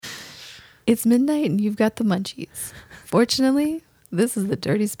It's midnight and you've got the munchies. Fortunately, this is the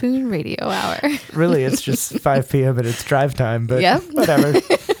Dirty Spoon Radio Hour. Really, it's just 5 p.m. and it's drive time, but Yep. Whatever.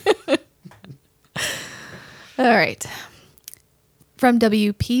 All right. From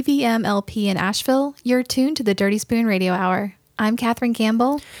WPVM-LP in Asheville, you're tuned to the Dirty Spoon Radio Hour. I'm Catherine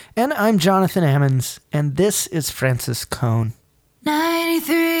Campbell. And I'm Jonathan Ammons, and this is Francis Cone.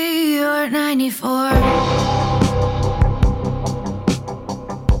 93 or 94.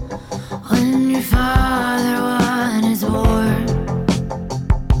 When your father won his war.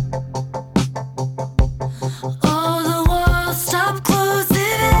 All the walls stopped closing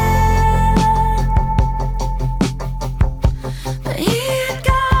in. But he had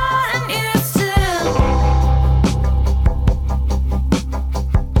gotten used to them.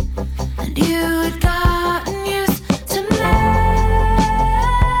 And you had gotten used to men.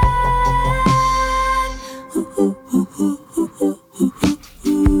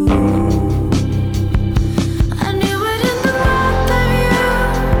 I knew it in the mouth of you,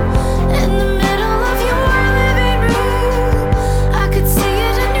 in the middle of your living room. I could see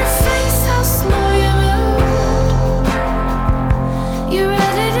it in your face, how slow you moved. You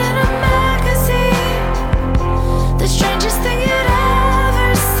read it in a magazine, the strangest thing you'd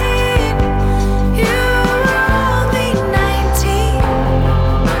ever seen. You were only 19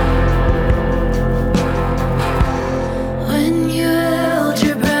 when you held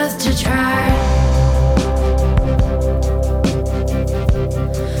your breath to try.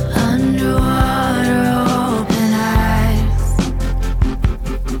 Underwater, open eyes.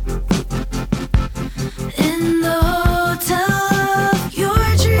 In the hotel of your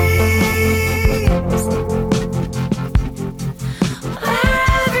dreams, where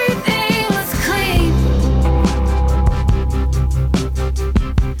everything was clean,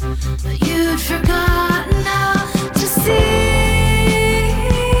 but you'd forgotten how to see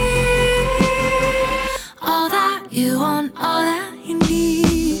all that you want, all that you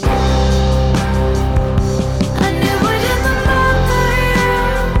need. I knew it in the mouth of you,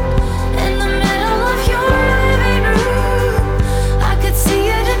 in the middle of your living room. I could see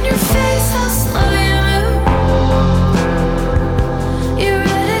it in your face, how slow you move. You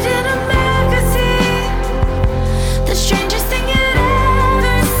read it in a magazine, the strangest thing you'd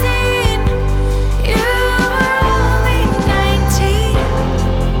ever seen. You were only 19.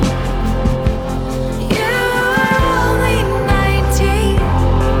 You were only 19.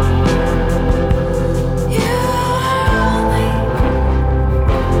 You were only.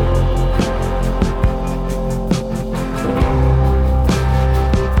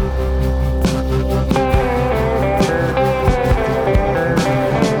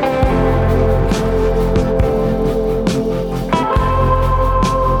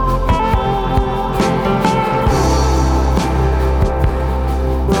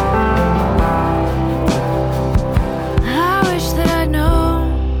 I wish that I'd known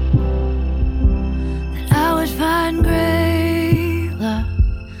that I would find great love.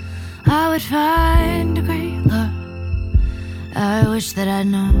 I would find great love. I wish that I'd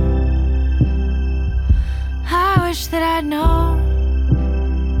known. I wish that I'd known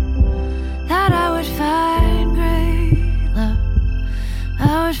that I would find great love.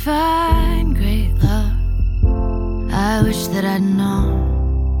 I would find great love. I wish that I'd known.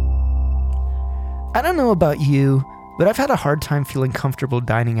 I don't know about you, but I've had a hard time feeling comfortable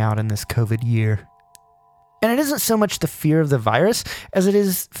dining out in this COVID year. And it isn't so much the fear of the virus as it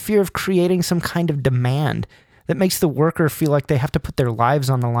is fear of creating some kind of demand that makes the worker feel like they have to put their lives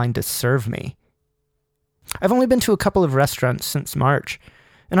on the line to serve me. I've only been to a couple of restaurants since March,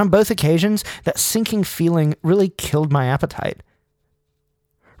 and on both occasions, that sinking feeling really killed my appetite.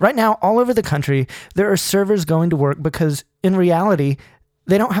 Right now, all over the country, there are servers going to work because, in reality,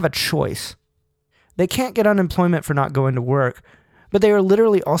 they don't have a choice. They can't get unemployment for not going to work, but they are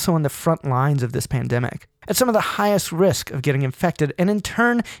literally also on the front lines of this pandemic, at some of the highest risk of getting infected, and in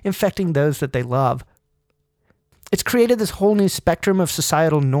turn, infecting those that they love. It's created this whole new spectrum of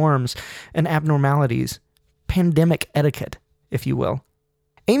societal norms and abnormalities, pandemic etiquette, if you will.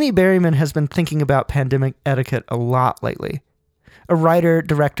 Amy Berryman has been thinking about pandemic etiquette a lot lately. A writer,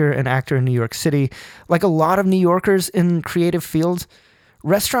 director, and actor in New York City, like a lot of New Yorkers in creative fields,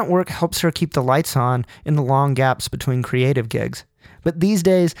 restaurant work helps her keep the lights on in the long gaps between creative gigs. But these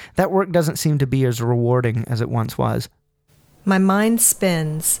days, that work doesn't seem to be as rewarding as it once was. My mind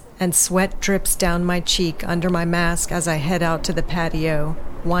spins and sweat drips down my cheek under my mask as I head out to the patio,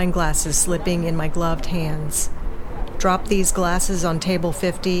 wine glasses slipping in my gloved hands. Drop these glasses on table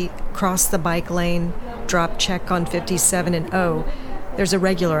 50, cross the bike lane, drop check on 57, and oh, there's a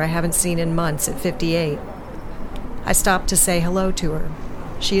regular I haven't seen in months at 58. I stop to say hello to her.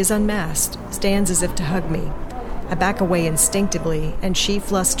 She is unmasked, stands as if to hug me. I back away instinctively, and she,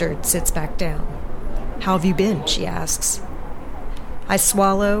 flustered, sits back down. "How have you been?" she asks. I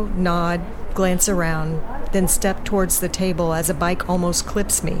swallow, nod, glance around, then step towards the table as a bike almost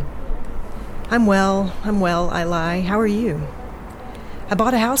clips me. I'm well, I lie. How are you?" "I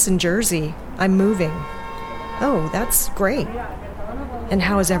bought a house in Jersey. I'm moving." "Oh, that's great. And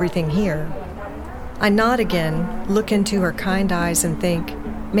how is everything here?" I nod again, look into her kind eyes, and think,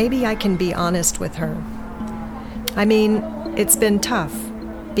 maybe I can be honest with her. I mean, it's been tough,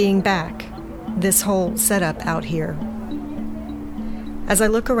 being back, this whole setup out here. As I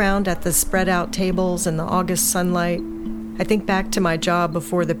look around at the spread out tables and the August sunlight, I think back to my job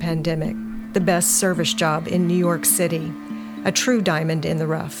before the pandemic, the best service job in New York City, a true diamond in the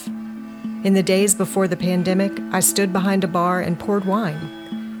rough. In the days before the pandemic, I stood behind a bar and poured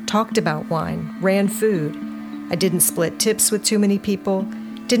wine, talked about wine, ran food. I didn't split tips with too many people,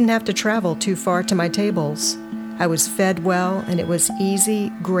 didn't have to travel too far to my tables. I was fed well, and it was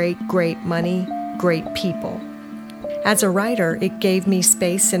easy, great money, great people. As a writer, it gave me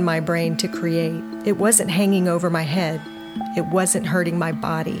space in my brain to create. It wasn't hanging over my head. It wasn't hurting my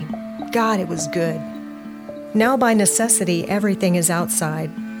body. God, it was good. Now, by necessity, everything is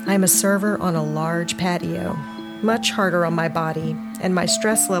outside. I'm a server on a large patio. Much harder on my body, and my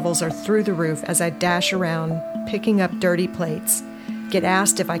stress levels are through the roof as I dash around, picking up dirty plates, get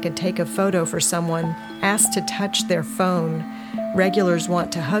asked if I could take a photo for someone, asked to touch their phone. Regulars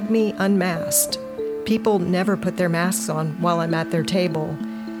want to hug me unmasked. People never put their masks on while I'm at their table,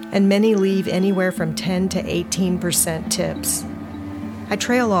 and many leave anywhere from 10 to 18% tips. I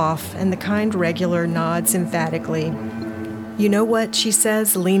trail off, and the kind regular nods emphatically. "You know what?" she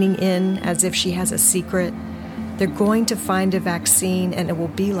says, leaning in as if she has a secret. "They're going to find a vaccine, and it will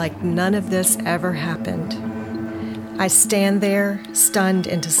be like none of this ever happened." I stand there, stunned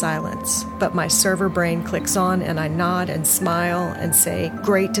into silence, but my server brain clicks on, and I nod and smile and say,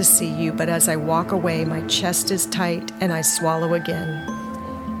 "Great to see you," but as I walk away, my chest is tight and I swallow again.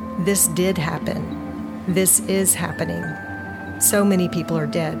 This did happen. This is happening. So many people are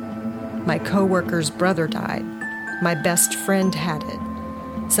dead. My coworker's brother died. My best friend had it.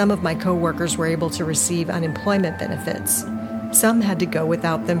 Some of my coworkers were able to receive unemployment benefits. Some had to go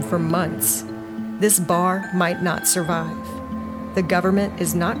without them for months. This bar might not survive. The government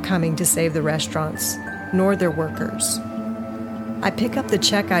is not coming to save the restaurants, nor their workers. I pick up the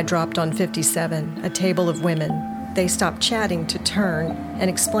check I dropped on 57, a table of women. They stop chatting to turn and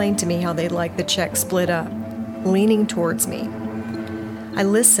explain to me how they'd like the check split up, leaning towards me. I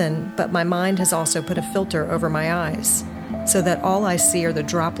listen, but my mind has also put a filter over my eyes, so that all I see are the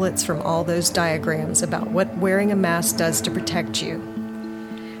droplets from all those diagrams about what wearing a mask does to protect you.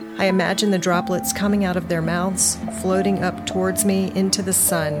 I imagine the droplets coming out of their mouths, floating up towards me into the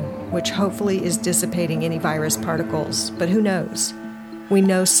sun, which hopefully is dissipating any virus particles, but who knows? We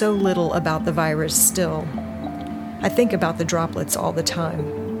know so little about the virus still. I think about the droplets all the time.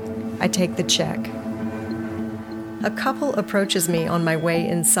 I take the check. A couple approaches me on my way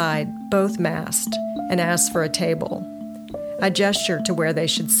inside, both masked, and asks for a table. I gesture to where they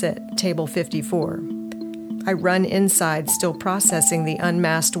should sit, table 54. I run inside, still processing the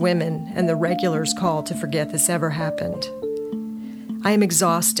unmasked women and the regulars' call to forget this ever happened. I am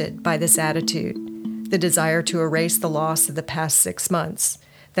exhausted by this attitude, the desire to erase the loss of the past 6 months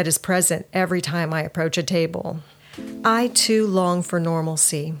that is present every time I approach a table. I, too, long for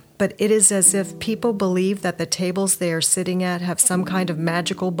normalcy, but it is as if people believe that the tables they are sitting at have some kind of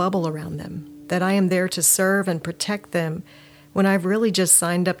magical bubble around them, that I am there to serve and protect them when I've really just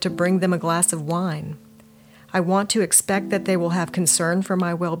signed up to bring them a glass of wine. I want to expect that they will have concern for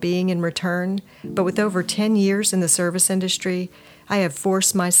my well-being in return, but with over 10 years in the service industry, I have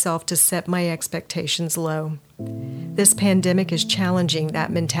forced myself to set my expectations low. This pandemic is challenging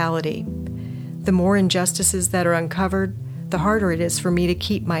that mentality. The more injustices that are uncovered, the harder it is for me to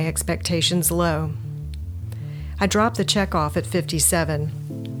keep my expectations low. I drop the check off at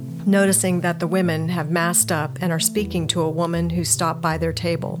 57, noticing that the women have masked up and are speaking to a woman who stopped by their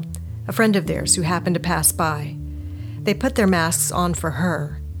table, a friend of theirs who happened to pass by. They put their masks on for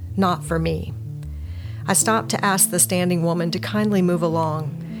her, not for me. I stop to ask the standing woman to kindly move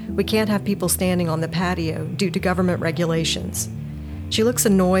along. We can't have people standing on the patio due to government regulations. She looks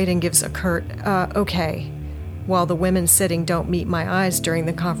annoyed and gives a curt, okay, while the women sitting don't meet my eyes during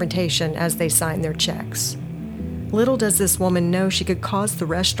the confrontation as they sign their checks. Little does this woman know she could cause the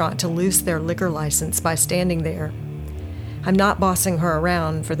restaurant to lose their liquor license by standing there. I'm not bossing her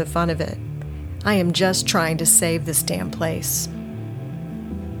around for the fun of it. I am just trying to save this damn place.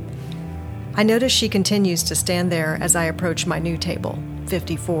 I notice she continues to stand there as I approach my new table,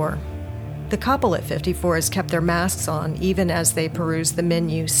 54. The couple at 54 has kept their masks on even as they peruse the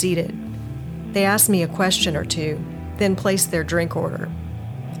menu seated. They ask me a question or two, then place their drink order.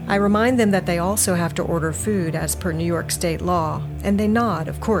 I remind them that they also have to order food as per New York state law, and they nod,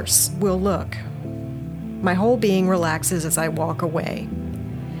 of course, we'll look. My whole being relaxes as I walk away.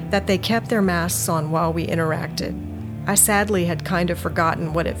 That they kept their masks on while we interacted. I sadly had kind of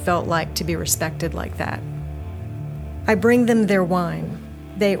forgotten what it felt like to be respected like that. I bring them their wine.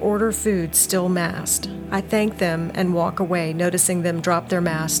 They order food still masked. I thank them and walk away, noticing them drop their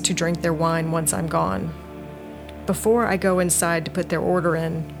masks to drink their wine once I'm gone. Before I go inside to put their order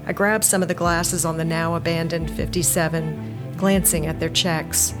in, I grab some of the glasses on the now abandoned 57, glancing at their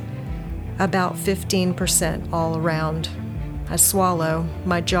checks. About 15% all around. I swallow,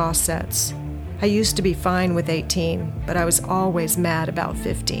 my jaw sets. I used to be fine with 18, but I was always mad about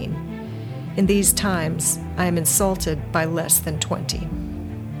 15. In these times, I am insulted by less than 20.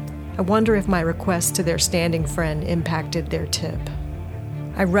 I wonder if my request to their standing friend impacted their tip.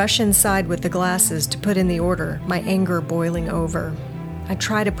 I rush inside with the glasses to put in the order, my anger boiling over. I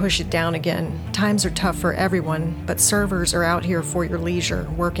try to push it down again. Times are tough for everyone, but servers are out here for your leisure,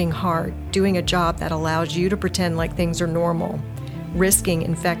 working hard, doing a job that allows you to pretend like things are normal, risking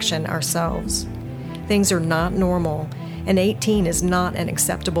infection ourselves. Things are not normal, and 18 is not an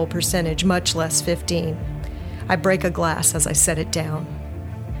acceptable percentage, much less 15. I break a glass as I set it down.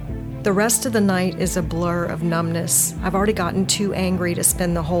 The rest of the night is a blur of numbness. I've already gotten too angry to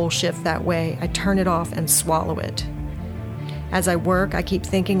spend the whole shift that way. I turn it off and swallow it. As I work, I keep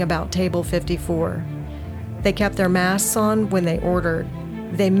thinking about table 54. They kept their masks on when they ordered.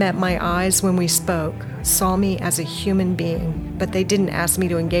 They met my eyes when we spoke, saw me as a human being, but they didn't ask me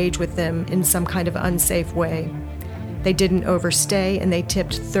to engage with them in some kind of unsafe way. They didn't overstay, and they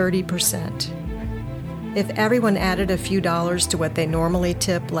tipped 30%. If everyone added a few dollars to what they normally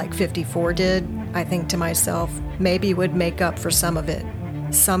tip, like 54 did, I think to myself, maybe it would make up for some of it,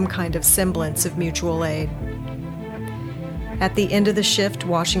 some kind of semblance of mutual aid. At the end of the shift,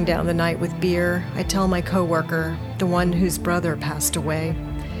 washing down the night with beer, I tell my coworker, the one whose brother passed away,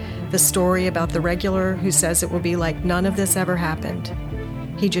 the story about the regular who says it will be like none of this ever happened.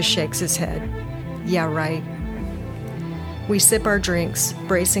 He just shakes his head. Yeah, right. We sip our drinks,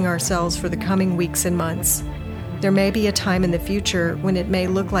 bracing ourselves for the coming weeks and months. There may be a time in the future when it may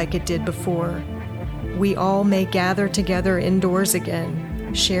look like it did before. We all may gather together indoors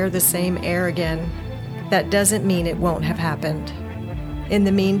again, share the same air again. That doesn't mean it won't have happened. In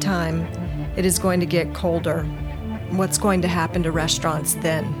the meantime, it is going to get colder. What's going to happen to restaurants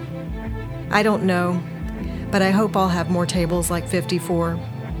then? I don't know, but I hope I'll have more tables like 54.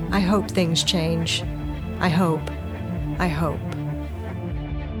 I hope things change. I hope.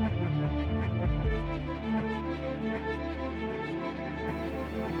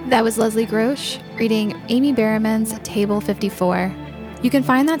 That was Leslie Grosh reading Amy Berriman's Table 54. You can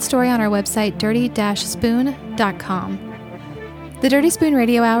find that story on our website, dirty-spoon.com. The Dirty Spoon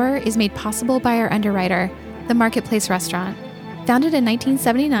Radio Hour is made possible by our underwriter, The Marketplace Restaurant. Founded in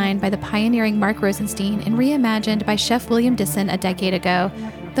 1979 by the pioneering Mark Rosenstein and reimagined by Chef William Disson a decade ago,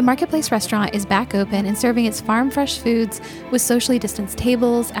 the Marketplace Restaurant is back open and serving its farm-fresh foods with socially distanced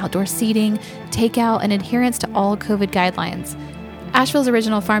tables, outdoor seating, takeout, and adherence to all COVID guidelines. Asheville's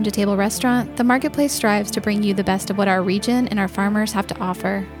original farm-to-table restaurant, the Marketplace strives to bring you the best of what our region and our farmers have to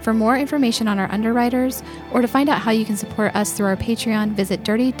offer. For more information on our underwriters, or to find out how you can support us through our Patreon, visit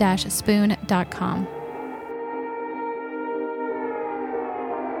dirty-spoon.com.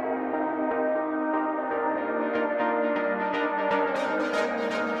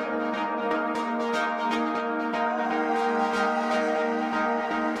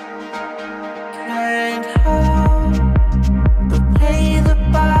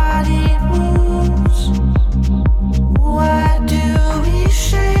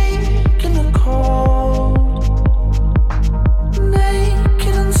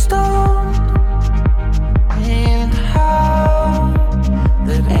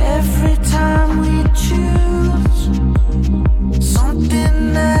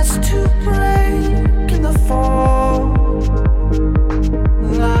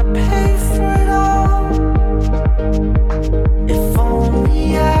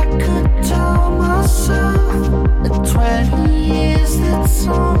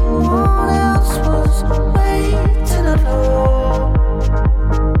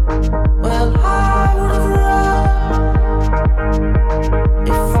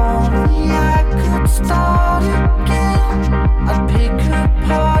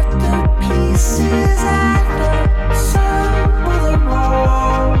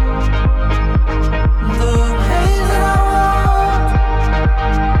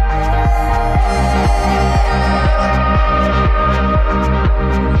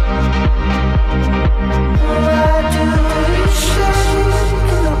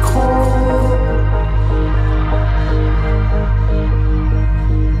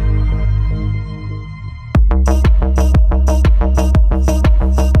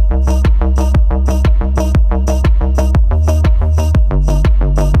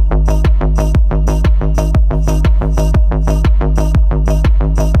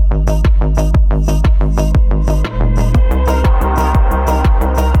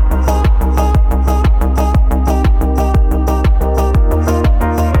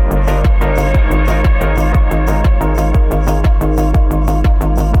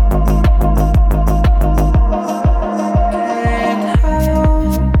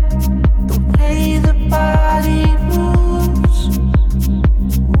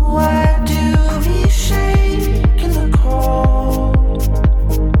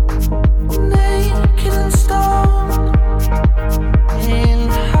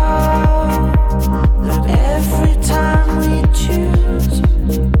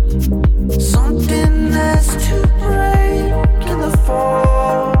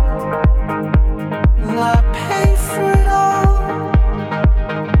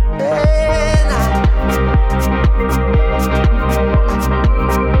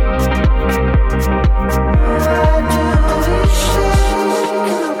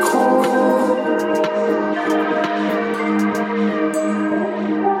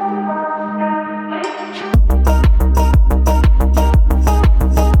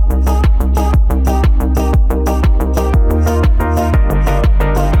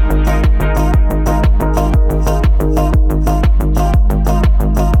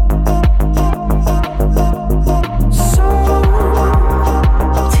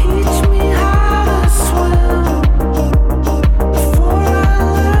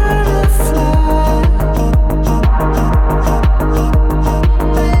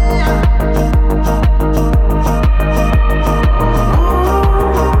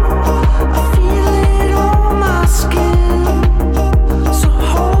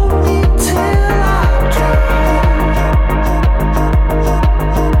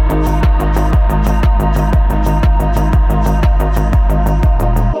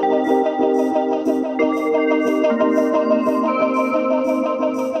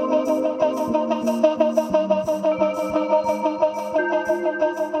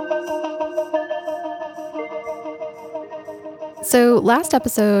 last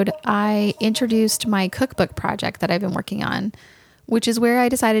episode, I introduced my cookbook project that I've been working on, which is where I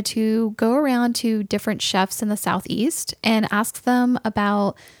decided to go around to different chefs in the Southeast and ask them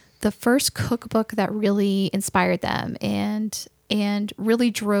about the first cookbook that really inspired them and really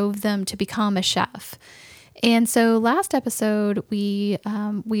drove them to become a chef. And so last episode, we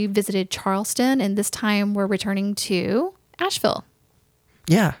visited Charleston, and this time we're returning to Asheville.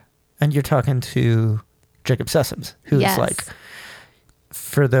 Yeah. And you're talking to Jacob Sessoms, who's Yes. like,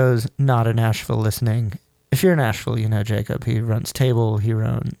 for those not in Asheville listening, if you're in Asheville, you know Jacob. He runs Table. He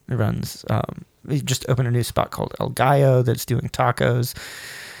he just opened a new spot called El Gallo that's doing tacos.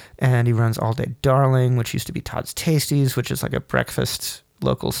 And he runs All Day Darling, which used to be Todd's Tasties, which is like a breakfast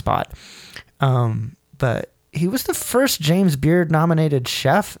local spot. But he was the first James Beard nominated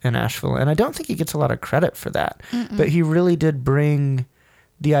chef in Asheville. And I don't think he gets a lot of credit for that. But he really did bring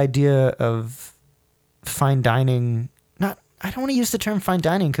the idea of fine dining. I don't want to use the term fine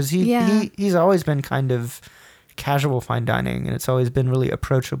dining because he's always been kind of casual fine dining, and it's always been really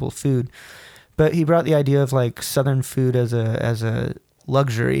approachable food. But he brought the idea of like Southern food as a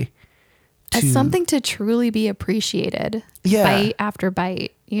luxury, As something to truly be appreciated, bite after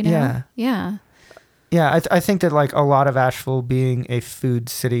bite, you know? Yeah. I think that like a lot of Asheville being a food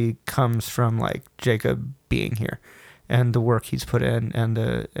city comes from like Jacob being here, and the work he's put in, and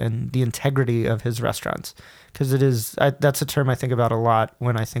the integrity of his restaurants. Because that's a term I think about a lot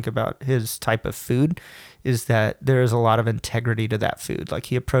when I think about his type of food, is that there is a lot of integrity to that food. Like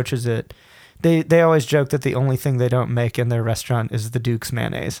he approaches it. They always joke that the only thing they don't make in their restaurant is the Duke's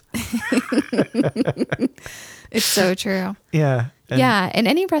mayonnaise. It's so true. Yeah. And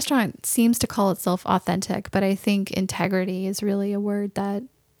any restaurant seems to call itself authentic, but I think integrity is really a word that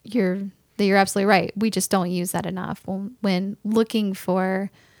you're absolutely right. We just don't use that enough when looking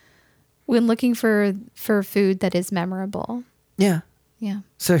for food that is memorable. Yeah. Yeah.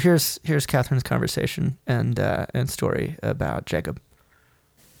 So here's Catherine's conversation and story about Jacob.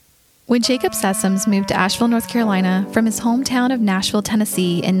 When Jacob Sessoms moved to Asheville, North Carolina from his hometown of Nashville,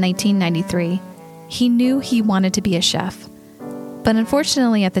 Tennessee in 1993, he knew he wanted to be a chef. But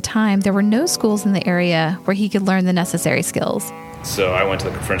unfortunately at the time, there were no schools in the area where he could learn the necessary skills. So I went to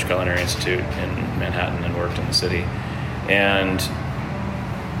the French Culinary Institute in Manhattan and worked in the city. And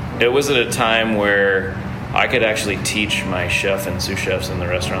it was at a time where I could actually teach my chef and sous chefs in the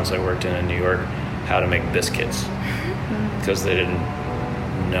restaurants I worked in New York how to make biscuits. Because they didn't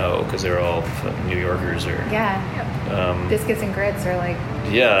know, because they were all New Yorkers. Biscuits and grits are like...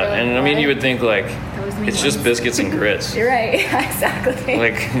 Yeah, and I mean, you would think like, it's just biscuits and grits. You're right, exactly.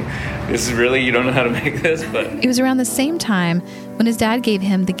 Like, this is really, you don't know how to make this, but... It was around the same time when his dad gave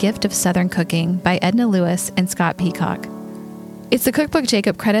him The Gift of Southern Cooking by Edna Lewis and Scott Peacock. It's the cookbook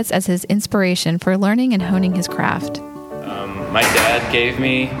Jacob credits as his inspiration for learning and honing his craft. My dad gave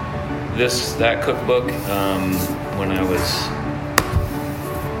me that cookbook when I was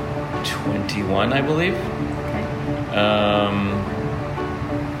 21, I believe. Okay.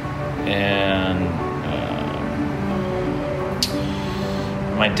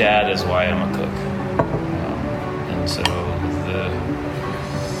 My dad is why I'm a cook. And so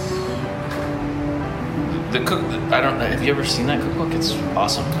the cook, I don't know, have you ever seen that cookbook? It's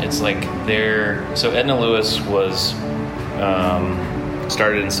awesome. It's like so Edna Lewis was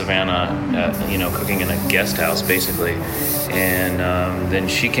started in Savannah, cooking in a guest house basically. And then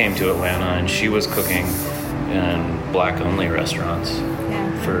she came to Atlanta and she was cooking in black-only restaurants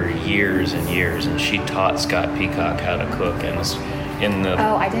for years and years. And she taught Scott Peacock how to cook. And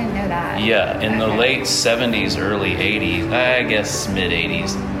Oh, I didn't know that. Yeah, in the late 70s, early 80s, I guess mid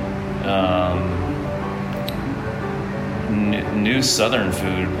 80s, new Southern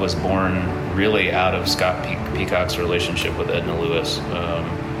food was born really out of Scott Peacock's relationship with Edna Lewis.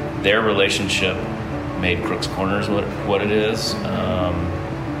 Their relationship made Crook's Corners what it is.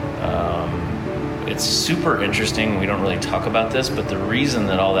 It's super interesting. We don't really talk about this, but the reason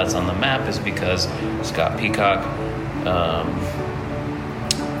that all that's on the map is because Scott Peacock,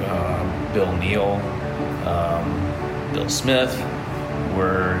 Bill Neal, Bill Smith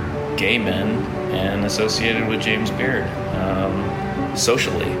were gay men and associated with James Beard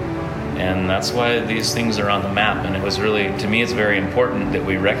socially. And that's why these things are on the map. And it was really, to me, it's very important that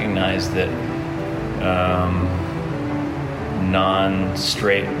we recognize that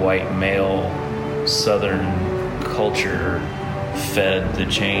non-straight white male Southern culture fed the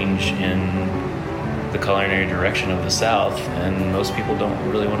change in the culinary direction of the South, and most people don't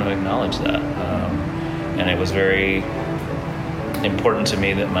really want to acknowledge that. And it was very important to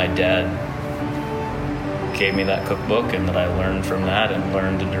me that my dad gave me that cookbook and that I learned from that and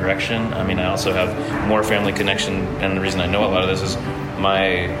learned a direction. I mean, I also have more family connection, and the reason I know a lot of this is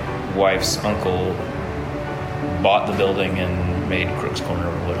my wife's uncle bought the building and made Crook's Corner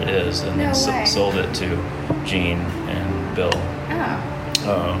what it is, and then sold it to Gene and Bill.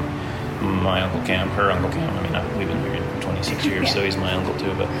 My Uncle Cam, her Uncle Cam, I mean, we've been married for 26 years, so he's my uncle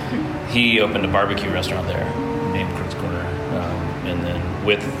too, but he opened a barbecue restaurant there named Crook's Corner, and then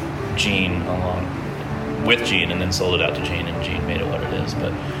with Gene, and then sold it out to Gene, and Gene made it what it is.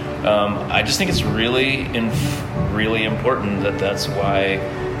 But I just think it's really important that that's why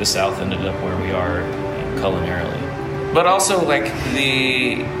the South ended up where we are culinarily. But also, like,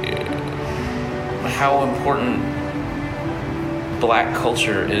 how important Black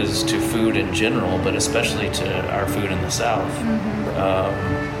culture is to food in general, but especially to our food in the South.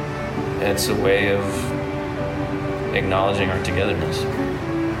 It's a way of acknowledging our togetherness,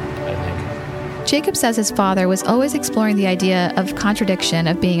 I think. Jacob says his father was always exploring the idea of contradiction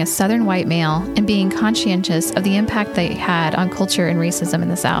of being a Southern white male and being conscientious of the impact they had on culture and racism in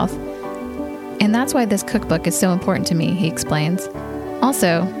the South. And that's why this cookbook is so important to me, he explains.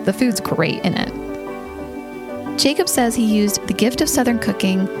 Also, the food's great in it. Jacob says he used the gift of Southern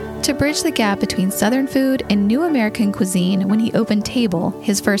cooking to bridge the gap between Southern food and new American cuisine when he opened Table,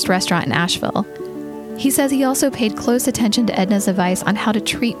 his first restaurant in Asheville. He says he also paid close attention to Edna's advice on how to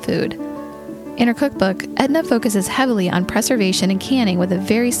treat food. In her cookbook, Edna focuses heavily on preservation and canning with a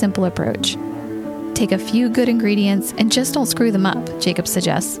very simple approach. Take a few good ingredients and just don't screw them up, Jacob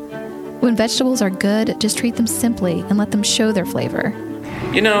suggests. When vegetables are good, just treat them simply and let them show their flavor.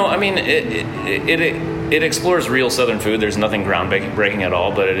 You know, I mean, it explores real Southern food. There's nothing groundbreaking at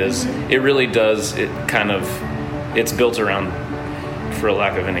all, but it's built around, for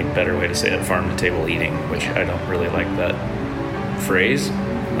lack of any better way to say it, farm to table eating, which I don't really like that phrase.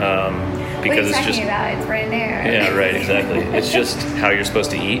 Because it's just about? It's brand new. Yeah, right, exactly. It's just how you're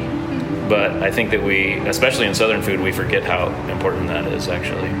supposed to eat. But I think that we, especially in Southern food, we forget how important that is,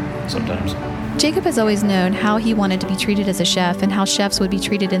 actually, sometimes. Jacob has always known how he wanted to be treated as a chef and how chefs would be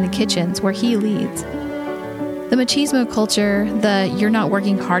treated in the kitchens where he leads. The machismo culture, the you're not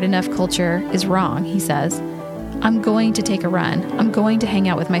working hard enough culture, is wrong, he says. I'm going to take a run. I'm going to hang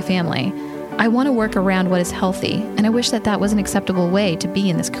out with my family. I want to work around what is healthy, and I wish that was an acceptable way to be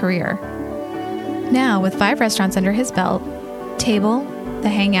in this career. Now, with 5 restaurants under his belt, Table, The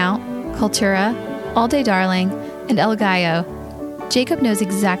Hangout, Cultura, All Day Darling, and El Gallo, Jacob knows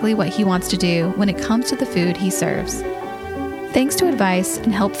exactly what he wants to do when it comes to the food he serves. Thanks to advice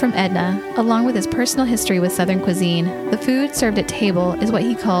and help from Edna, along with his personal history with Southern cuisine, the food served at Table is what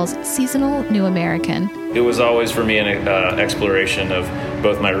he calls seasonal New American. It was always for me an exploration of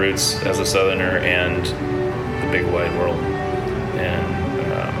both my roots as a Southerner and the big wide world. And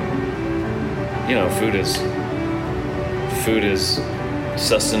food is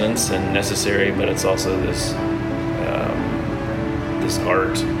sustenance and necessary, but it's also this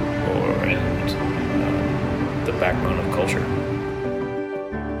art and the backbone of culture.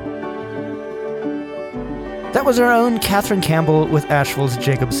 That was our own Catherine Campbell with Asheville's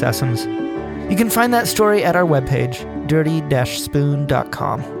Jacob Sessoms. You can find that story at our webpage,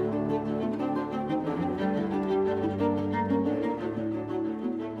 dirty-spoon.com.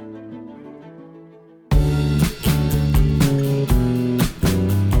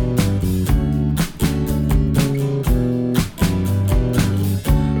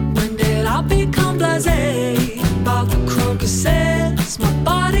 When did I become blasé about the crocuses? My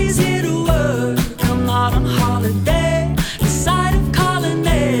body's here to work. I'm not on holiday. The sight of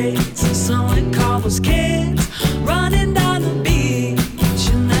colonnades and sunlit cobbles kids running down the beach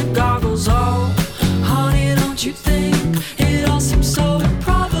in their goggles. Oh, honey, don't you think it all seems so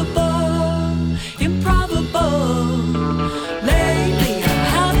improbable? Lately, I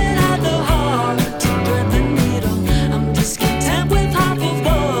haven't had the heart to thread the needle. I'm discontent with half of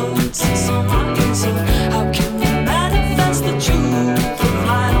what's on my easel. How can we manifest the truth of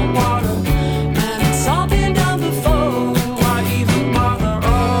light on water? Man, it's all been done before. Why even bother?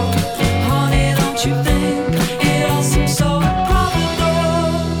 Oh, honey, don't you think it all seems so improbable?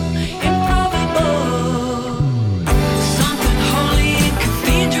 Something holy in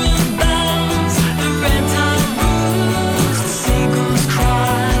cathedral bells, the red tide moves, the seagulls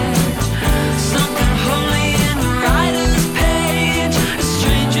cry. Something holy in the writer's page, a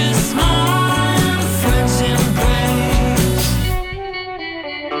stranger's smile, a friend's embrace.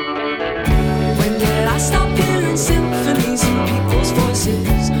 When did I stop hearing symphonies in people's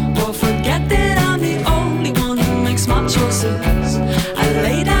voices, or forget that I'm the only one who makes my choices? I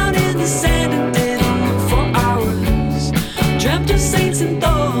lay down in the sand and didn't move for hours. Dreamt of saints and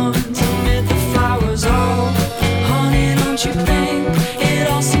thorns amid the flowers. Oh,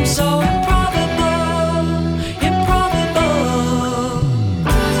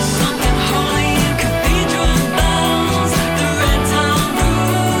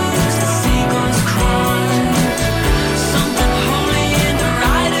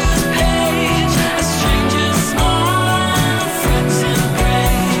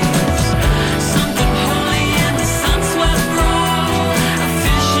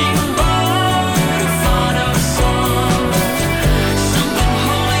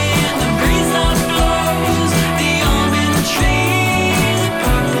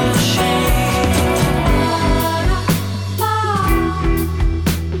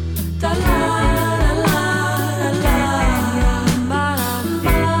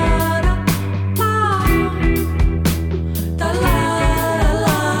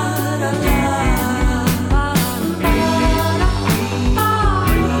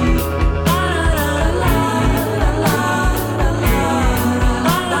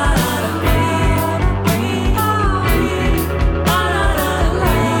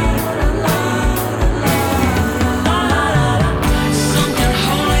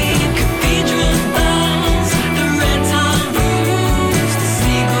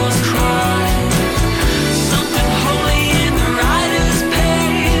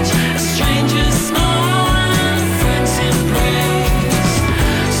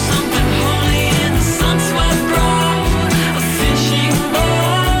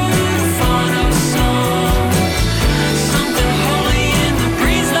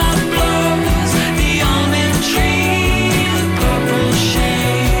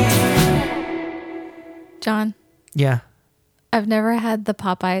 John, Yeah. I've never had the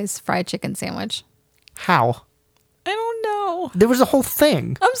Popeyes fried chicken sandwich. How? I don't know. There was a whole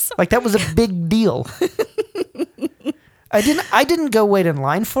thing. I'm sorry. Like, that was a big deal. I didn't go wait in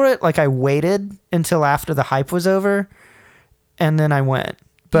line for it. Like, I waited until after the hype was over, and then I went.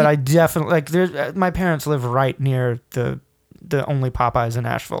 But I definitely, like, my parents live right near the only Popeyes in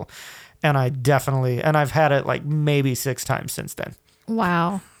Asheville. And I've had it like maybe 6 times since then.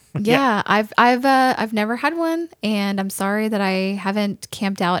 Wow. Yeah, I've never had one, and I'm sorry that I haven't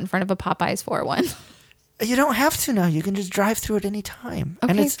camped out in front of a Popeyes for one. You don't have to now. You can just drive through it anytime.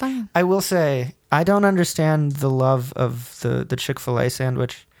 Okay, and it's fine. I will say, I don't understand the love of the Chick-fil-A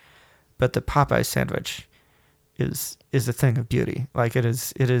sandwich, but the Popeyes sandwich is a thing of beauty. Like,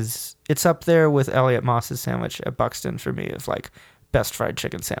 it's up there with Elliot Moss's sandwich at Buxton for me of like best fried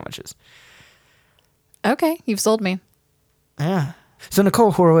chicken sandwiches. Okay, you've sold me. Yeah. So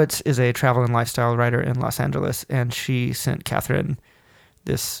Nicole Horowitz is a travel and lifestyle writer in Los Angeles, and she sent Catherine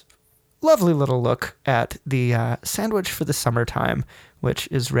this lovely little look at the sandwich for the summertime, which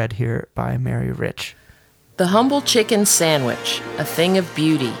is read here by Mary Rich. The humble chicken sandwich, a thing of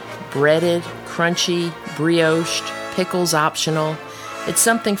beauty, breaded, crunchy, brioched, pickles optional. It's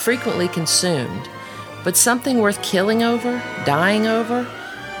something frequently consumed, but something worth killing over, dying over?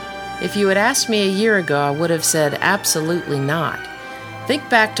 If you had asked me a year ago, I would have said absolutely not. Think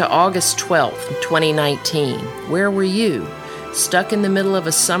back to August 12th, 2019. Where were you? Stuck in the middle of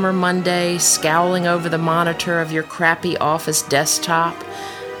a summer Monday, scowling over the monitor of your crappy office desktop,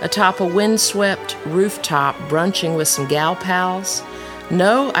 atop a windswept rooftop brunching with some gal pals?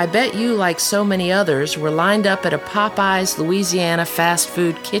 No, I bet you, like so many others, were lined up at a Popeyes, Louisiana fast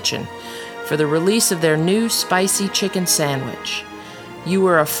food kitchen for the release of their new spicy chicken sandwich. You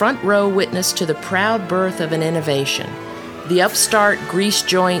were a front row witness to the proud birth of an innovation, the upstart grease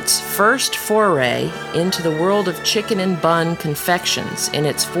joint's first foray into the world of chicken and bun confections in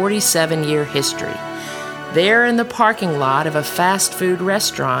its 47-year history. There in the parking lot of a fast food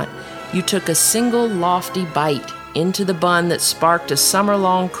restaurant, you took a single lofty bite into the bun that sparked a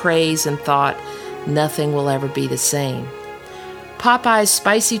summer-long craze and thought, nothing will ever be the same. Popeye's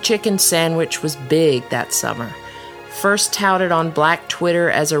spicy chicken sandwich was big that summer, first touted on Black Twitter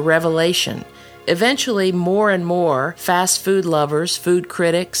as a revelation. Eventually, more and more fast food lovers, food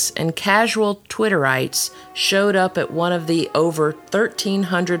critics, and casual Twitterites showed up at one of the over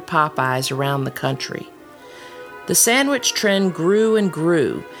 1,300 Popeyes around the country. The sandwich trend grew and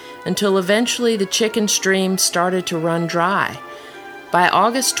grew until eventually the chicken stream started to run dry. By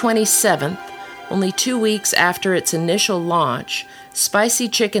August 27th, only 2 weeks after its initial launch, spicy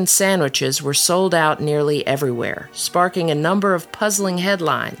chicken sandwiches were sold out nearly everywhere, sparking a number of puzzling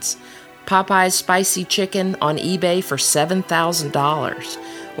headlines. Popeye's spicy chicken on eBay for $7,000,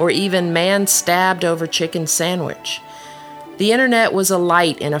 or even man stabbed over chicken sandwich. The internet was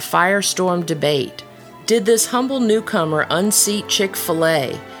alight in a firestorm debate. Did this humble newcomer unseat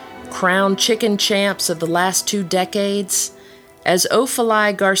Chick-fil-A, crowned chicken champs of the last 2 decades? As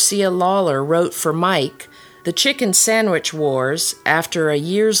Ophelai Garcia Lawler wrote for Mike, the chicken sandwich wars, after a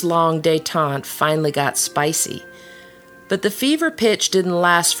years-long détente, finally got spicy. But the fever pitch didn't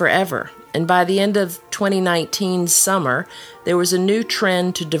last forever, and by the end of 2019's summer, there was a new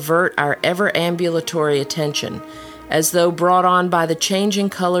trend to divert our ever-ambulatory attention, as though brought on by the changing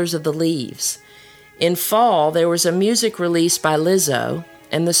colors of the leaves. In fall, there was a music release by Lizzo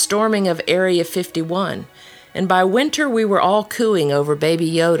and the storming of Area 51, and by winter we were all cooing over Baby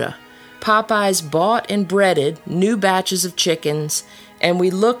Yoda. Popeyes bought and breaded new batches of chickens, and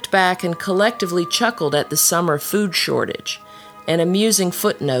we looked back and collectively chuckled at the summer food shortage, an amusing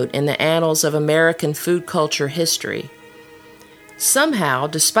footnote in the annals of American food culture history. Somehow,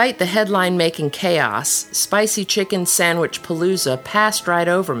 despite the headline-making chaos, spicy chicken sandwich palooza passed right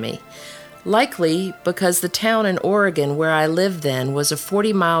over me, likely because the town in Oregon where I lived then was a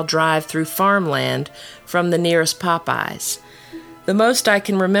 40-mile drive through farmland from the nearest Popeyes. The most I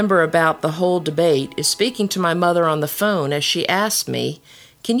can remember about the whole debate is speaking to my mother on the phone as she asked me,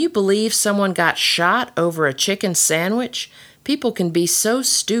 "Can you believe someone got shot over a chicken sandwich? People can be so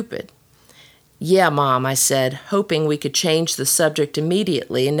stupid." "Yeah, Mom," I said, hoping we could change the subject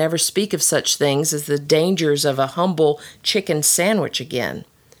immediately and never speak of such things as the dangers of a humble chicken sandwich again.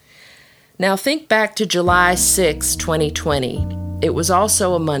 Now think back to July 6, 2020. It was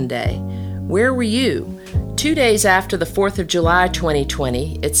also a Monday. Where were you? 2 days after the 4th of July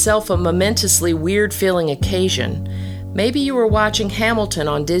 2020, itself a momentously weird-feeling occasion, maybe you were watching Hamilton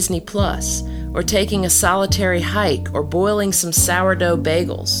on Disney+, or taking a solitary hike, or boiling some sourdough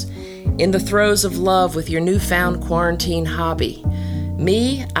bagels, in the throes of love with your newfound quarantine hobby.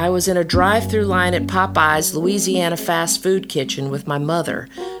 Me, I was in a drive-through line at Popeye's Louisiana fast food kitchen with my mother,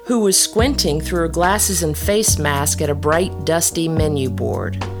 who was squinting through her glasses and face mask at a bright, dusty menu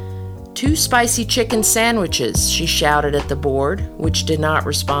board. 2 spicy chicken sandwiches, she shouted at the board, which did not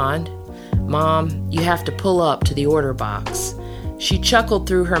respond. Mom, you have to pull up to the order box. She chuckled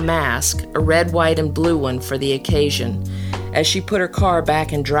through her mask, a red, white, and blue one for the occasion, as she put her car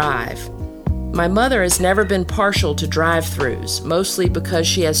back in drive. My mother has never been partial to drive-thrus, mostly because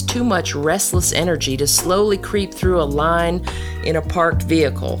she has too much restless energy to slowly creep through a line in a parked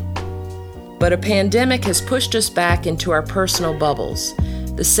vehicle. But a pandemic has pushed us back into our personal bubbles,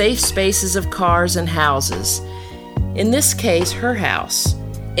 the safe spaces of cars and houses. In this case, her house.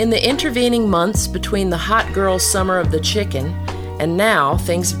 In the intervening months between the hot girl summer of the chicken and now,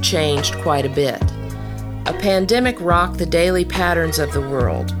 things have changed quite a bit. A pandemic rocked the daily patterns of the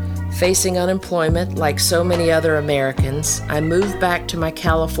world. Facing unemployment like so many other Americans, I moved back to my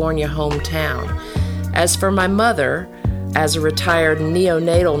California hometown. As for my mother, as a retired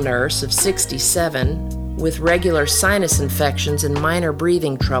neonatal nurse of 67, with regular sinus infections and minor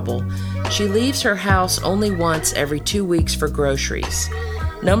breathing trouble, she leaves her house only once every 2 weeks for groceries.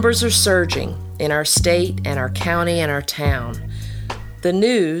 Numbers are surging in our state and our county and our town. The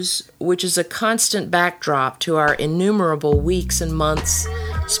news, which is a constant backdrop to our innumerable weeks and months,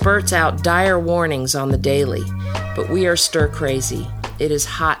 spurts out dire warnings on the daily, but we are stir-crazy. It is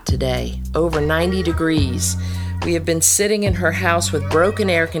hot today, over 90 degrees. We have been sitting in her house with broken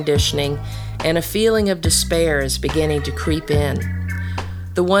air conditioning, and a feeling of despair is beginning to creep in.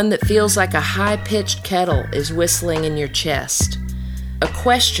 The one that feels like a high-pitched kettle is whistling in your chest. A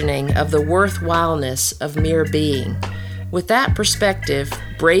questioning of the worthwhileness of mere being. With that perspective,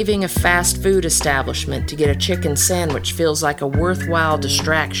 braving a fast food establishment to get a chicken sandwich feels like a worthwhile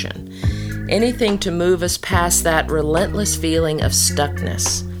distraction. Anything to move us past that relentless feeling of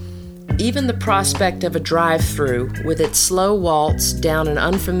stuckness. Even the prospect of a drive-through with its slow waltz down an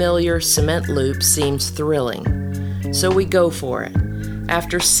unfamiliar cement loop seems thrilling. So we go for it.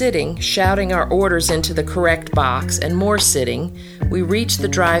 After sitting, shouting our orders into the correct box, and more sitting, we reach the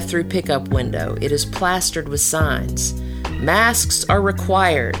drive-through pickup window. It is plastered with signs. Masks are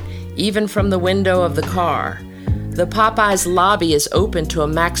required, even from the window of the car. The Popeyes lobby is open to a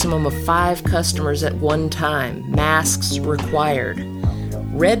maximum of 5 customers at one time. Masks required.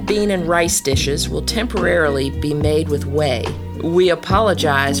 Red bean and rice dishes will temporarily be made with whey. We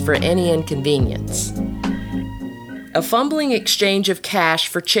apologize for any inconvenience. A fumbling exchange of cash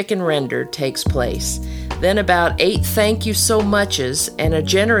for chicken rendered takes place. Then about 8 thank you so muches and a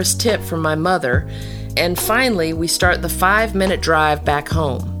generous tip from my mother. And finally, we start the 5-minute drive back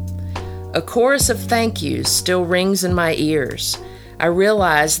home. A chorus of thank yous still rings in my ears. I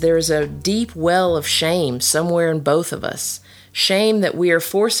realize there is a deep well of shame somewhere in both of us. Shame that we are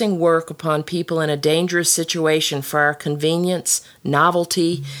forcing work upon people in a dangerous situation for our convenience,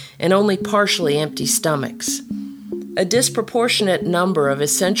 novelty, and only partially empty stomachs. A disproportionate number of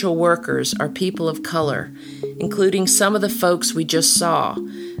essential workers are people of color, including some of the folks we just saw.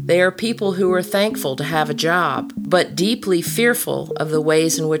 They are people who are thankful to have a job, but deeply fearful of the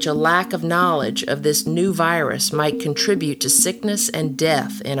ways in which a lack of knowledge of this new virus might contribute to sickness and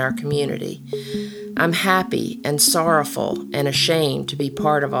death in our community. I'm happy and sorrowful and ashamed to be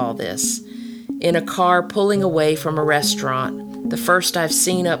part of all this. In a car pulling away from a restaurant, the first I've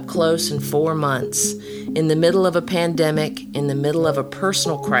seen up close in 4 months, in the middle of a pandemic, in the middle of a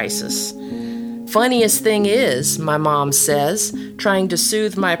personal crisis. Funniest thing is, my mom says, trying to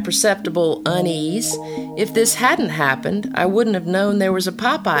soothe my perceptible unease, if this hadn't happened, I wouldn't have known there was a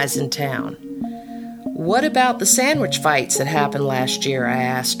Popeyes in town. What about the sandwich fights that happened last year, I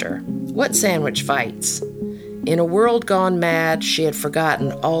asked her. What sandwich fights? In a world gone mad, she had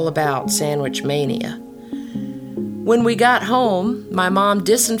forgotten all about sandwich mania. When we got home, my mom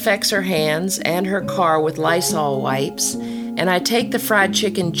disinfects her hands and her car with Lysol wipes, and I take the fried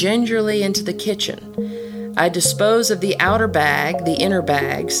chicken gingerly into the kitchen. I dispose of the outer bag, the inner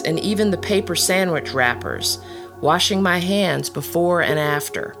bags, and even the paper sandwich wrappers, washing my hands before and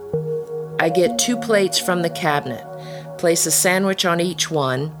after. I get 2 plates from the cabinet, place a sandwich on each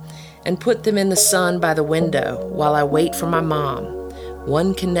one, and put them in the sun by the window while I wait for my mom.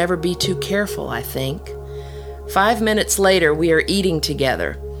 One can never be too careful, I think. 5 minutes later, we are eating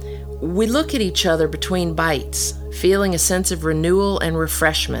together. We look at each other between bites, feeling a sense of renewal and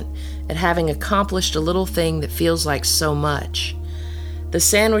refreshment at having accomplished a little thing that feels like so much. The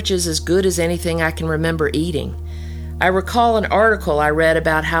sandwich is as good as anything I can remember eating. I recall an article I read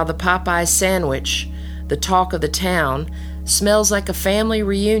about how the Popeyes sandwich, the talk of the town, smells like a family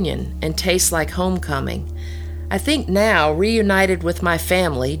reunion and tastes like homecoming. I think now, reunited with my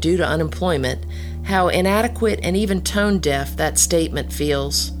family due to unemployment, how inadequate and even tone-deaf that statement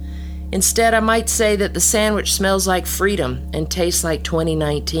feels. Instead, I might say that the sandwich smells like freedom and tastes like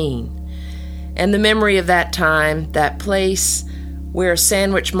 2019. And the memory of that time, that place, where a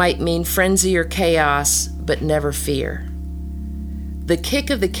sandwich might mean frenzy or chaos, but never fear. The kick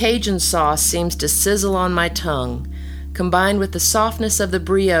of the Cajun sauce seems to sizzle on my tongue, combined with the softness of the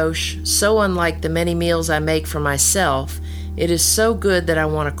brioche, so unlike the many meals I make for myself. It is so good that I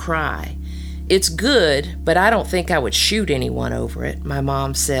want to cry. It's good, but I don't think I would shoot anyone over it, my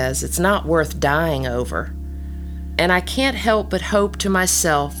mom says. It's not worth dying over. And I can't help but hope to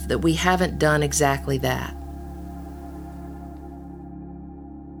myself that we haven't done exactly that.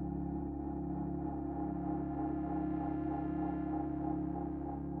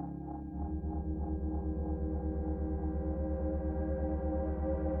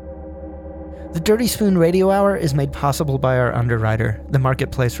 The Dirty Spoon Radio Hour is made possible by our underwriter, the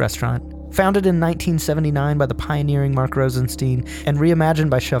Marketplace Restaurant. Founded in 1979 by the pioneering Mark Rosenstein and reimagined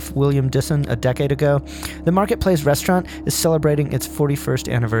by chef William Disson a decade ago, the Marketplace Restaurant is celebrating its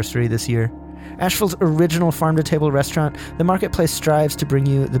 41st anniversary this year. Asheville's original farm-to-table restaurant, the Marketplace strives to bring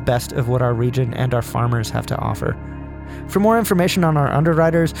you the best of what our region and our farmers have to offer. For more information on our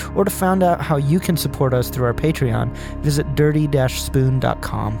underwriters or to find out how you can support us through our Patreon, visit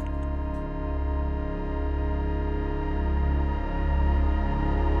dirty-spoon.com.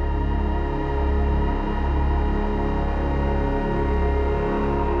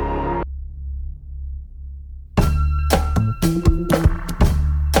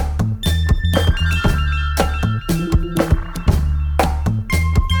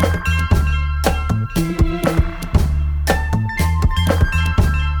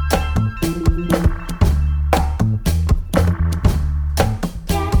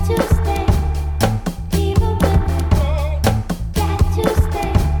 Get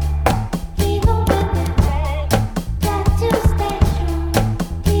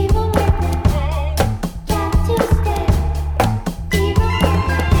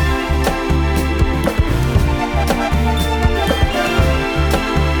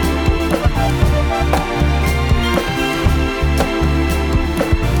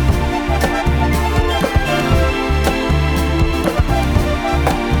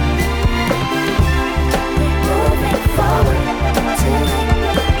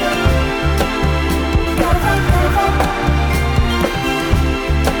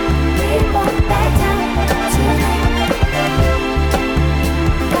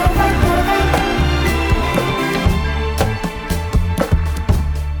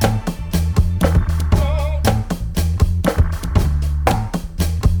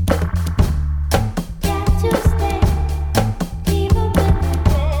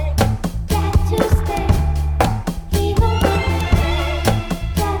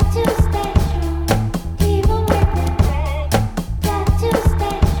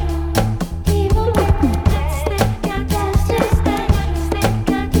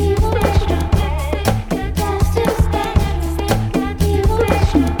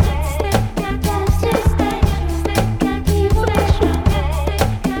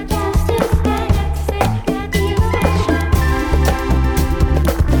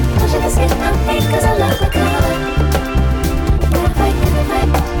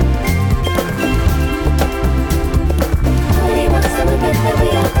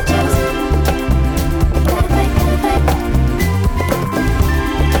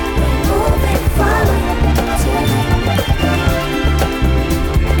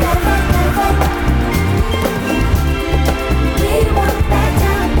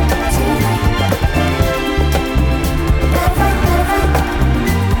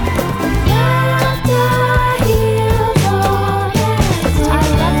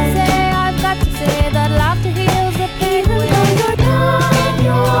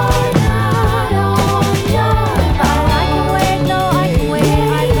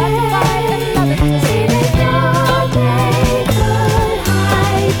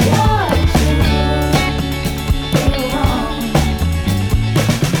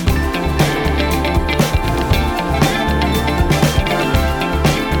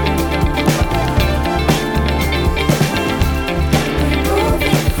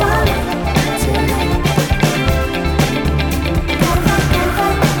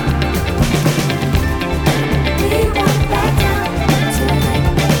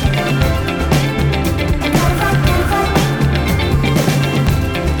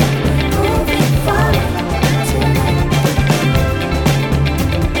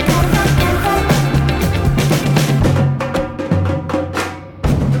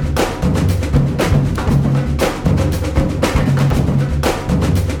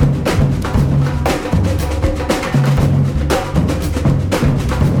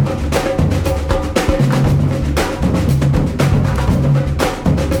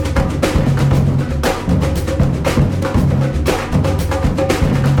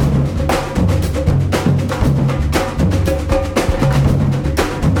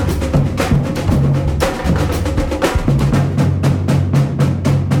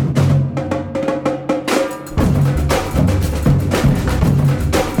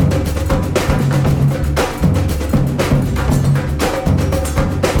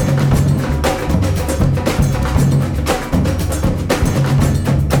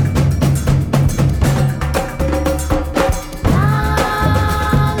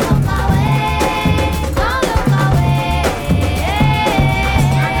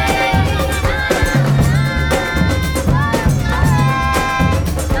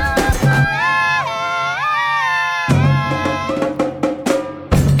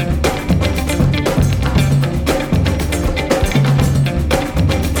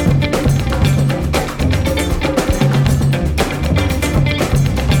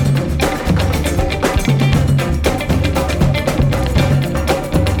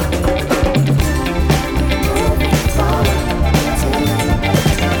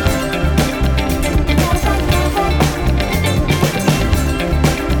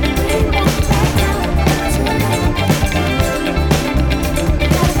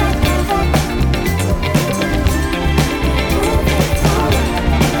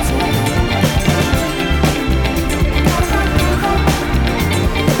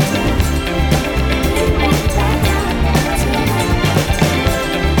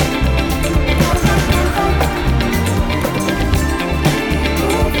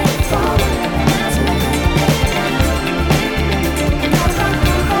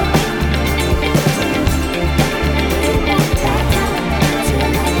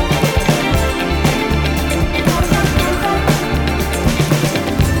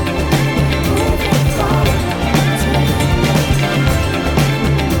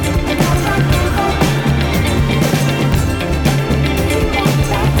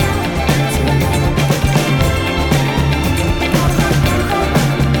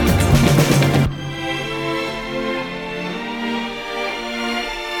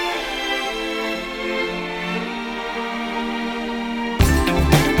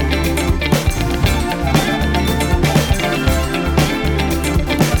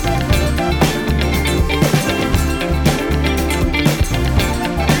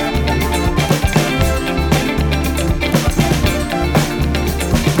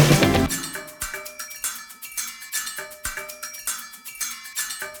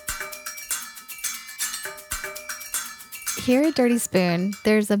Here at Dirty Spoon,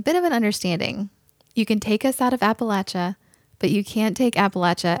 there's a bit of an understanding. You can take us out of Appalachia, but you can't take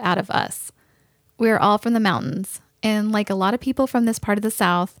Appalachia out of us. We're all from the mountains, and like a lot of people from this part of the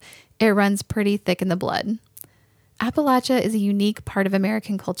South, it runs pretty thick in the blood. Appalachia is a unique part of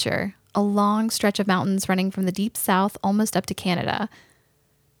American culture, a long stretch of mountains running from the deep South almost up to Canada.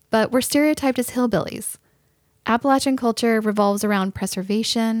 But we're stereotyped as hillbillies. Appalachian culture revolves around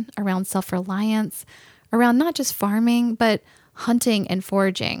preservation, around self-reliance, around not just farming, but hunting and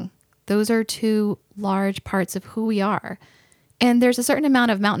foraging. Those are two large parts of who we are. And there's a certain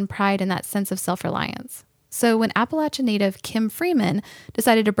amount of mountain pride in that sense of self-reliance. So when Appalachian native Kim Freeman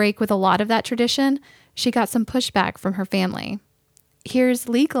decided to break with a lot of that tradition, she got some pushback from her family. Here's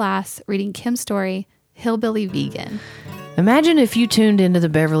Lee Glass reading Kim's story, Hillbilly Vegan. Imagine if you tuned into the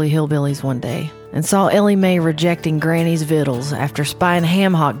Beverly Hillbillies one day and saw Ellie Mae rejecting Granny's victuals after spying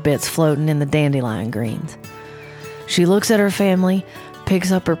ham hock bits floating in the dandelion greens. She looks at her family,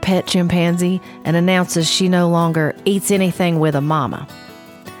 picks up her pet chimpanzee, and announces she no longer eats anything with a mama.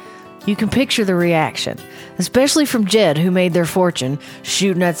 You can picture the reaction, especially from Jed, who made their fortune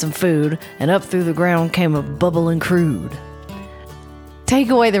shooting at some food, and up through the ground came a bubbling crude. Take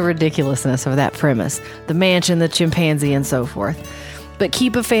away the ridiculousness of that premise, the mansion, the chimpanzee, and so forth. But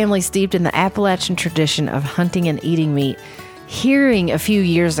keep a family steeped in the Appalachian tradition of hunting and eating meat, hearing a few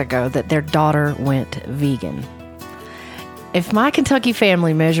years ago that their daughter went vegan. If my Kentucky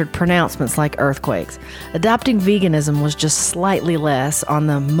family measured pronouncements like earthquakes, adopting veganism was just slightly less on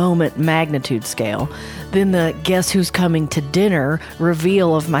the moment magnitude scale than the guess who's coming to dinner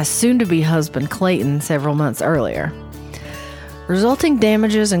reveal of my soon-to-be husband Clayton several months earlier. Resulting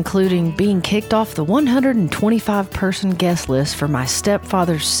damages including being kicked off the 125-person guest list for my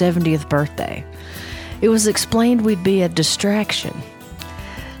stepfather's 70th birthday. It was explained we'd be a distraction.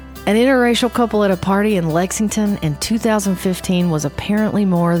 An interracial couple at a party in Lexington in 2015 was apparently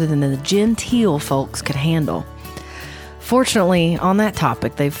more than the genteel folks could handle. Fortunately, on that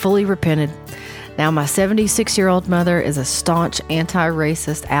topic, they fully repented. Now my 76-year-old mother is a staunch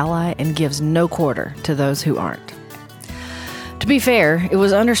anti-racist ally and gives no quarter to those who aren't. To be fair, it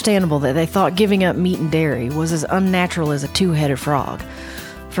was understandable that they thought giving up meat and dairy was as unnatural as a two-headed frog.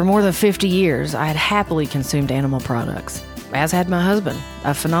 For more than 50 years, I had happily consumed animal products, as had my husband,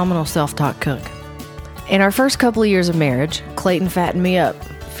 a phenomenal self-taught cook. In our first couple of years of marriage, Clayton fattened me up,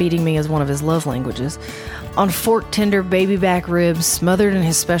 feeding me as one of his love languages, on fork-tender baby back ribs smothered in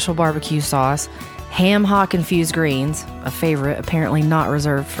his special barbecue sauce, ham hock-infused greens, a favorite apparently not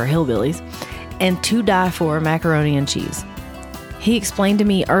reserved for hillbillies, and to die for macaroni and cheese. He explained to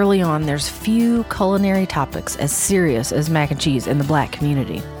me early on there's few culinary topics as serious as mac and cheese in the black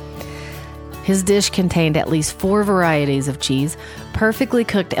community. His dish contained at least 4 varieties of cheese, perfectly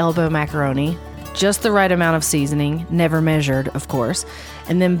cooked elbow macaroni, just the right amount of seasoning, never measured, of course,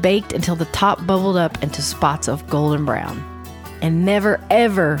 and then baked until the top bubbled up into spots of golden brown. And never,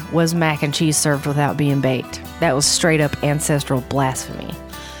 ever was mac and cheese served without being baked. That was straight up ancestral blasphemy.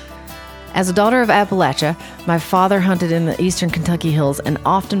 As a daughter of Appalachia, my father hunted in the eastern Kentucky hills and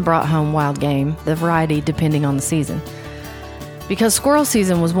often brought home wild game, the variety depending on the season. Because squirrel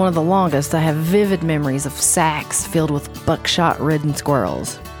season was one of the longest, I have vivid memories of sacks filled with buckshot-ridden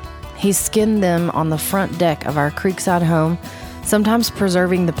squirrels. He skinned them on the front deck of our creekside home, sometimes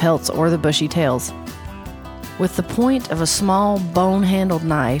preserving the pelts or the bushy tails. With the point of a small bone-handled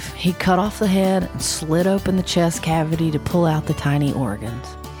knife, he cut off the head and slit open the chest cavity to pull out the tiny organs.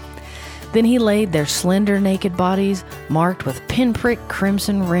 Then he laid their slender, naked bodies, marked with pinprick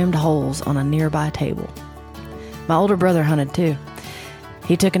crimson-rimmed holes, on a nearby table. My older brother hunted too.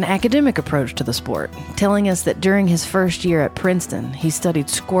 He took an academic approach to the sport, telling us that during his first year at Princeton, he studied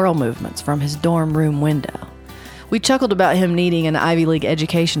squirrel movements from his dorm room window. We chuckled about him needing an Ivy League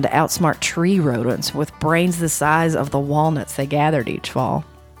education to outsmart tree rodents with brains the size of the walnuts they gathered each fall.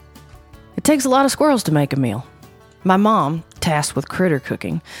 It takes a lot of squirrels to make a meal. My mom, tasked with critter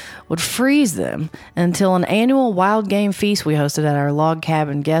cooking, would freeze them until an annual wild game feast we hosted at our log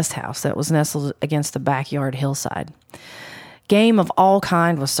cabin guest house that was nestled against the backyard hillside. Game of all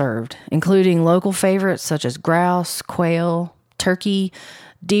kind was served, including local favorites such as grouse, quail, turkey,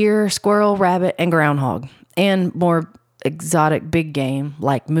 deer, squirrel, rabbit, and groundhog, and more exotic big game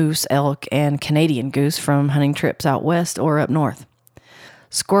like moose, elk, and Canadian goose from hunting trips out west or up north.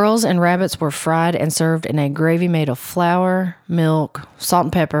 Squirrels and rabbits were fried and served in a gravy made of flour, milk, salt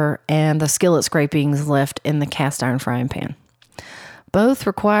and pepper, and the skillet scrapings left in the cast iron frying pan. Both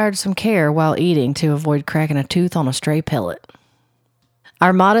required some care while eating to avoid cracking a tooth on a stray pellet.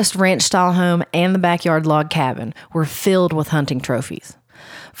 Our modest ranch-style home and the backyard log cabin were filled with hunting trophies.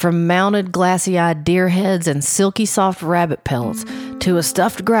 From mounted, glassy-eyed deer heads and silky soft rabbit pelts to a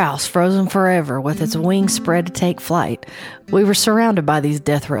stuffed grouse frozen forever with its wings spread to take flight, we were surrounded by these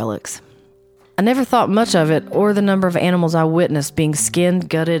death relics. I never thought much of it or the number of animals I witnessed being skinned,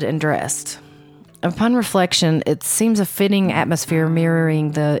 gutted, and dressed. Upon reflection, it seems a fitting atmosphere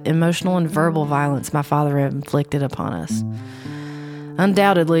mirroring the emotional and verbal violence my father inflicted upon us.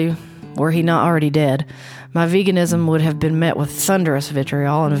 Undoubtedly, were he not already dead, my veganism would have been met with thunderous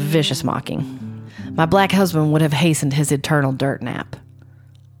vitriol and vicious mocking. My black husband would have hastened his eternal dirt nap.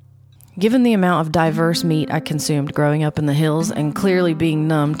 Given the amount of diverse meat I consumed growing up in the hills and clearly being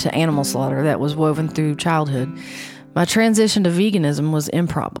numb to animal slaughter that was woven through childhood, my transition to veganism was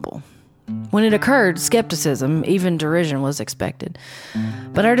improbable. When it occurred, skepticism, even derision, was expected.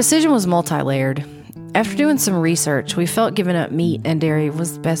 But our decision was multi-layered. After doing some research, we felt giving up meat and dairy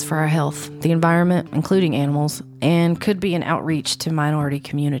was best for our health, the environment, including animals, and could be an outreach to minority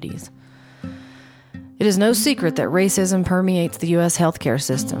communities. It is no secret that racism permeates the U.S. healthcare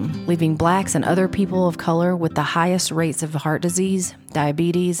system, leaving blacks and other people of color with the highest rates of heart disease,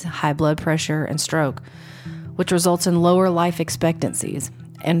 diabetes, high blood pressure, and stroke, which results in lower life expectancies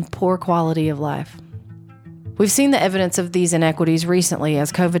and poor quality of life. We've seen the evidence of these inequities recently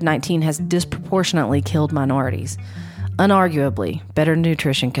as COVID-19 has disproportionately killed minorities. Unarguably, better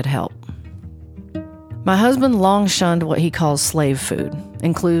nutrition could help. My husband long shunned what he calls slave food,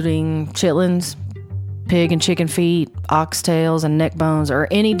 including chitlins, pig and chicken feet, oxtails, and neck bones, or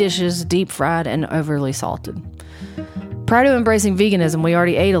any dishes deep fried and overly salted. Prior to embracing veganism, we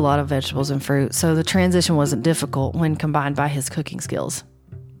already ate a lot of vegetables and fruit, so the transition wasn't difficult when combined by his cooking skills.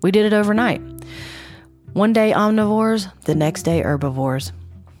 We did it overnight. One day omnivores, the next day herbivores.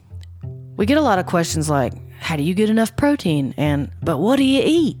 We get a lot of questions like, how do you get enough protein? But what do you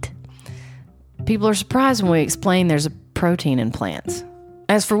eat? People are surprised when we explain there's a protein in plants.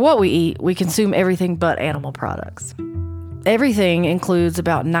 As for what we eat, we consume everything but animal products. Everything includes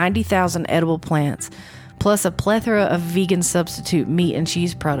about 90,000 edible plants, plus a plethora of vegan substitute meat and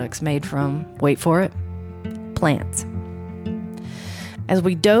cheese products made from, wait for it, plants. As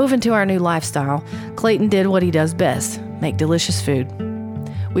we dove into our new lifestyle, Clayton did what he does best, make delicious food.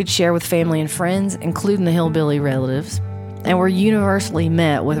 We'd share with family and friends, including the hillbilly relatives, and were universally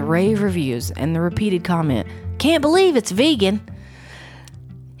met with rave reviews and the repeated comment, "Can't believe it's vegan."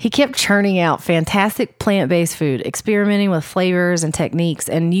 He kept churning out fantastic plant-based food, experimenting with flavors and techniques,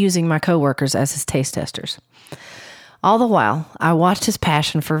 and using my coworkers as his taste testers. All the while, I watched his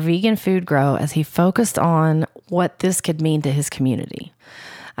passion for vegan food grow as he focused on what this could mean to his community.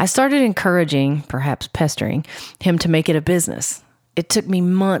 I started encouraging, perhaps pestering, him to make it a business. It took me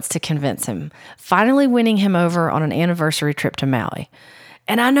months to convince him, finally winning him over on an anniversary trip to Maui.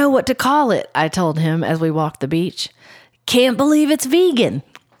 "And I know what to call it," I told him as we walked the beach. "Can't believe it's vegan."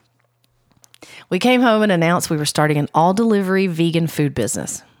 We came home and announced we were starting an all-delivery vegan food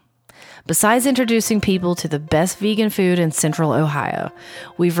business. Besides introducing people to the best vegan food in Central Ohio,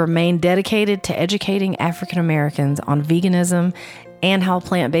 we've remained dedicated to educating African Americans on veganism and how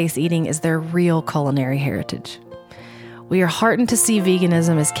plant-based eating is their real culinary heritage. We are heartened to see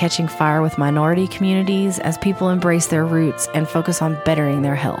veganism is catching fire with minority communities as people embrace their roots and focus on bettering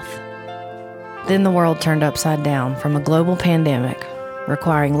their health. Then the world turned upside down from a global pandemic,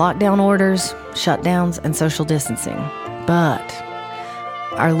 requiring lockdown orders, shutdowns, and social distancing. But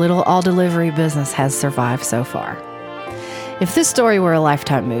our little all-delivery business has survived so far. If this story were a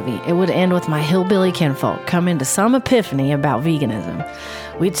Lifetime movie, it would end with my hillbilly kinfolk coming to some epiphany about veganism.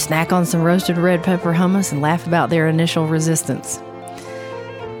 We'd snack on some roasted red pepper hummus and laugh about their initial resistance.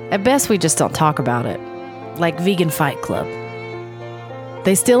 At best, we just don't talk about it, like Vegan Fight Club.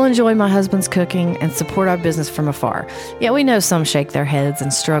 They still enjoy my husband's cooking and support our business from afar. Yet we know some shake their heads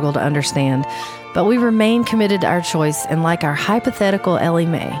and struggle to understand, but we remain committed to our choice and, like our hypothetical Ellie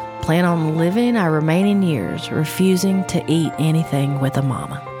Mae, plan on living our remaining years refusing to eat anything with a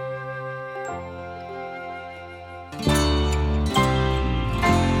mama.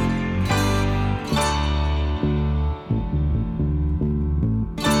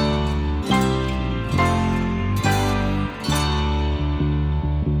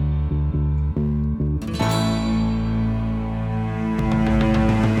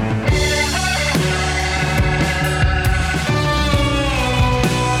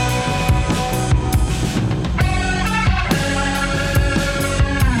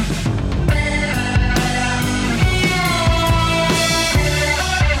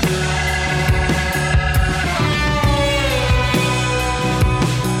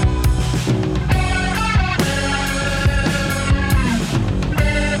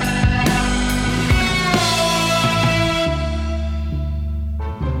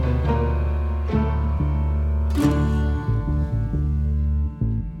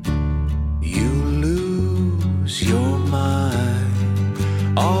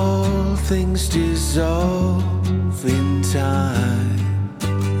 things dissolve in time.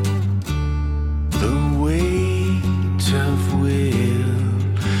 The weight of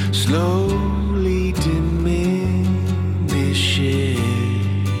will slowly diminishes,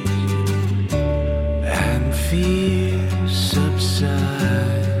 and fear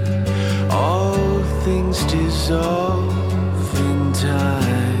subsides. All things dissolve in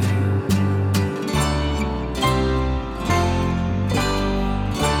time.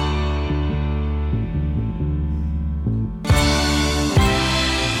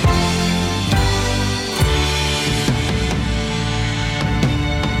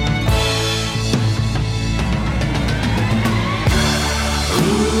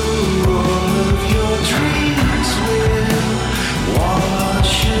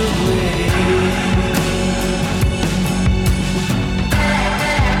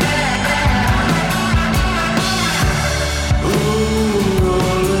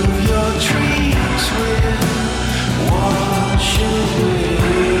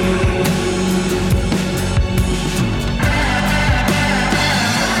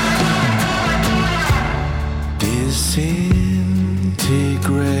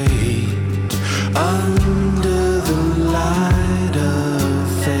 Disintegrate under the light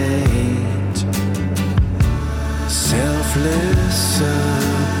of fate. Selfless,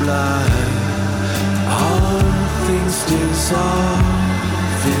 sublime, all things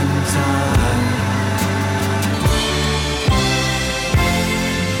dissolve in time.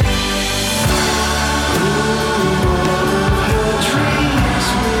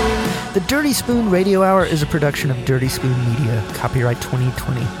 The Dirty Spoon Radio Hour is a production of Dirty Spoon Media, copyright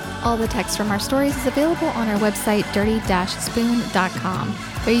 2020. All the text from our stories is available on our website, dirty-spoon.com.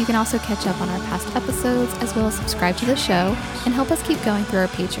 There you can also catch up on our past episodes, as well as subscribe to the show and help us keep going through our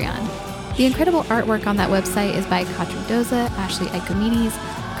Patreon. The incredible artwork on that website is by Katrin Doza, Ashley Icomedes,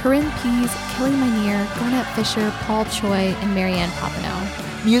 Corinne Pease, Kelly Minear, Garnett Fisher, Paul Choi, and Marianne Papineau.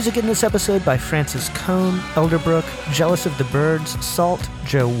 Music in this episode by Francis Cohn, Elderbrook, Jealous of the Birds, Salt,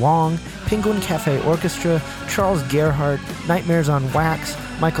 Joe Wong, Penguin Cafe Orchestra, Charles Gerhardt, Nightmares on Wax,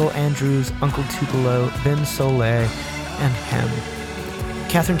 Michael Andrews, Uncle Tupelo, Ben Soleil, and Hem.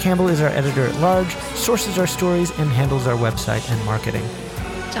 Catherine Campbell is our editor-at-large, sources our stories, and handles our website and marketing.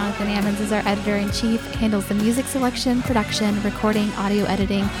 Jonathan Ammons is our editor-in-chief, handles the music selection, production, recording, audio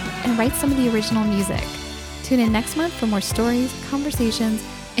editing, and writes some of the original music. Tune in next month for more stories, conversations,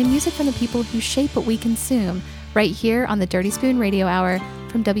 and music from the people who shape what we consume, right here on the Dirty Spoon Radio Hour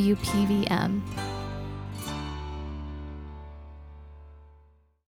from WPVM.